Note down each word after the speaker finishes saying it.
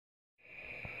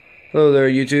Hello there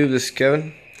YouTube, this is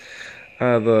Kevin.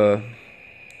 I've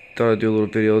thought I'd do a little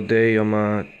video today on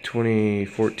my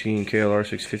 2014 KLR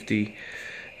 650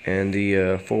 and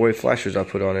the four-way flashers I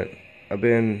put on it. I've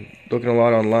been looking a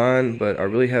lot online, but I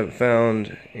really haven't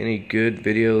found any good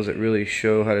videos that really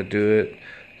show how to do it.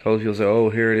 A couple people say, oh,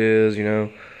 here it is, you know,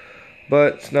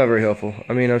 but it's not very helpful.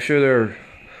 I mean, I'm sure there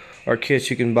are kits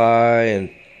you can buy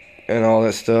and all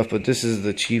that stuff, but this is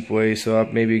the cheap way, so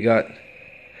I've maybe got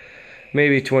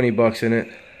 20 bucks in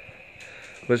it,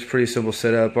 but it's a pretty simple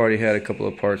setup. Already had a couple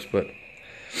of parts, but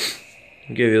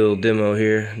I'll give you a little demo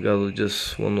here. Got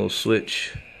just one little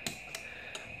switch.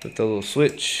 With the little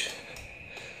switch,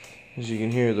 as you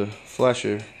can hear, the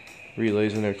flasher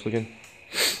relays in there clicking.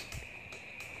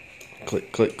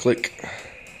 Click, click, click,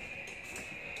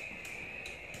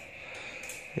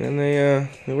 and they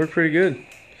work pretty good.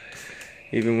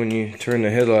 Even when you turn the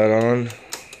headlight on,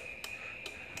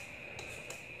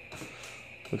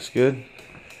 looks good.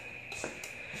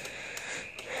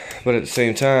 But at the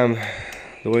same time,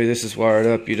 the way this is wired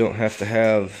up, you don't have to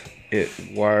have it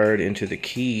wired into the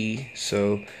key.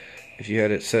 So if you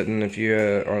had it setting, if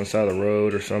you're on the side of the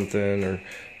road or something, or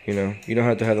you know, you don't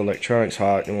have to have the electronics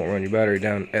hot. It won't run your battery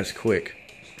down as quick.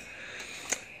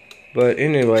 But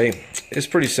anyway, it's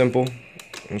pretty simple.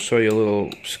 I'll show you a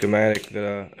little schematic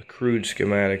a crude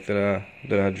schematic that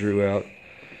I drew out.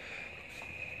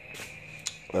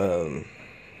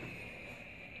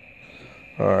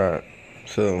 Alright,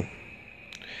 so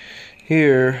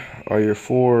here are your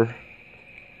four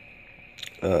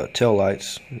tail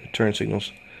lights, turn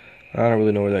signals. I don't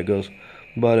really know where that goes,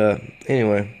 but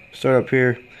anyway, start up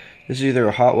here. This is either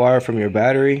a hot wire from your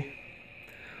battery,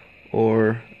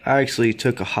 or I actually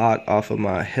took a hot off of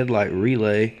my headlight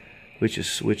relay, which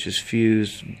is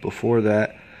fused before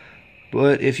that.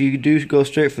 But if you do go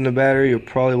straight from the battery, you'll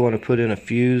probably want to put in a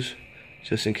fuse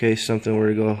just in case something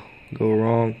were to go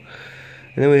wrong.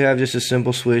 And then we have just a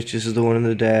simple switch. This is the one in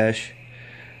the dash,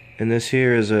 and this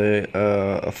here is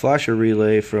a flasher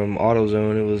relay from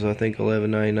AutoZone. It was, I think,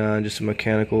 $11.99, just a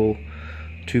mechanical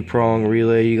two-prong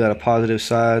relay. You got a positive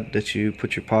side that you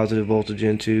put your positive voltage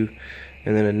into,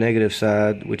 and then a negative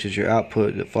side, which is your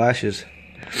output that flashes.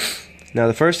 Now,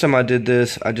 the first time I did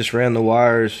this, I just ran the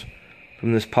wires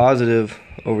from this positive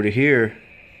over to here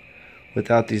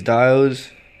without these diodes,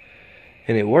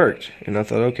 and it worked. And I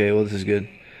thought, okay, well, this is good.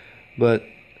 But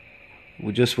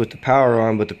just with the power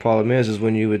on, but the problem is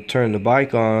when you would turn the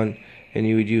bike on and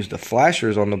you would use the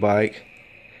flashers on the bike,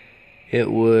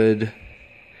 it would,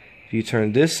 if you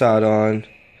turn this side on,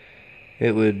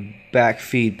 it would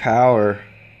backfeed power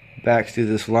back through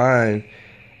this line,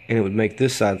 and it would make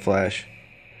this side flash,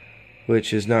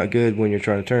 which is not good when you're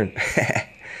trying to turn.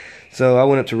 So I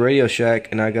went up to Radio Shack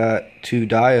and I got two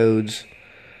diodes,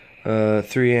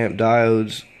 3 amp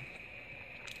diodes,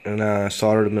 and I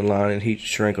soldered them in line and heat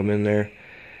shrink them in there.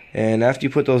 And after you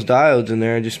put those diodes in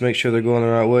there, just make sure they're going the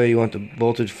right way. You want the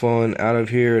voltage flowing out of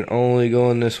here and only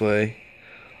going this way,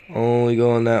 only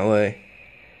going that way,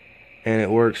 and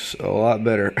it works a lot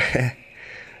better.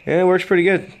 And it works pretty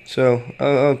good, so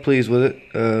I'm pleased with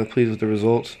it, pleased with the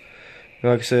results.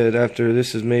 Like I said, after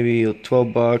this is maybe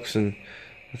 12 bucks, and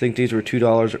I think these were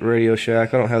 $2 at Radio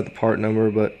Shack. I don't have the part number,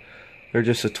 but they're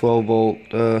just a 12 volt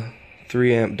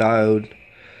 3 amp diode.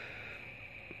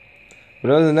 But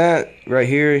other than that, right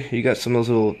here you got some of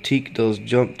those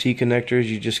jump T connectors.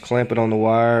 You just clamp it on the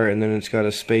wire, and then it's got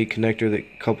a spade connector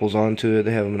that couples onto it.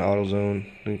 They have them in AutoZone.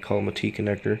 They call them a T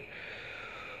connector.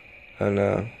 And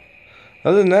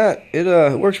other than that,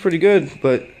 it works pretty good.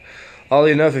 But oddly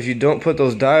enough, if you don't put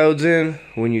those diodes in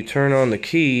when you turn on the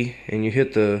key and you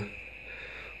hit the,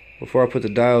 before I put the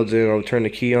diodes in, I would turn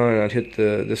the key on and I'd hit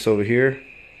this over here.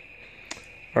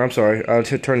 Or I'm sorry, I would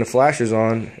turn the flashers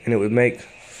on and it would make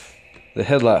the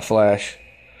headlight flash,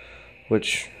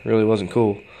 which really wasn't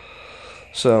cool.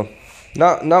 So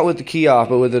not with the key off,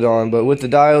 but with it on. But with the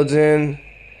diodes in,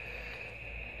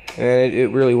 and it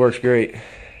really works great.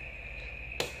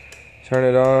 Turn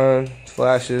it on,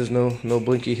 flashes, no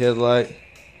blinky headlight.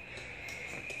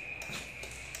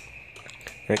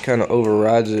 And it kind of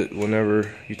overrides it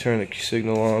whenever you turn the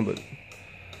signal on, but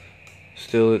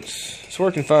still it's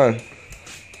working fine.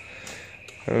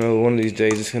 I don't know, one of these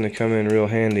days it's going to come in real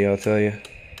handy, I'll tell you.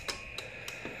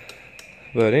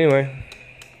 But anyway,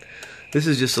 this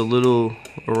is just a little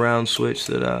round switch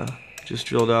that I just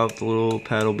drilled out the little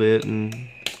paddle bit and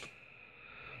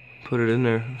put it in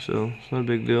there, so it's not a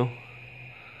big deal.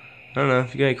 I don't know,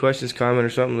 if you got any questions, comment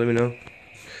or something, let me know.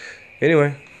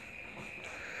 Anyway,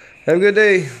 have a good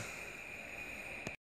day.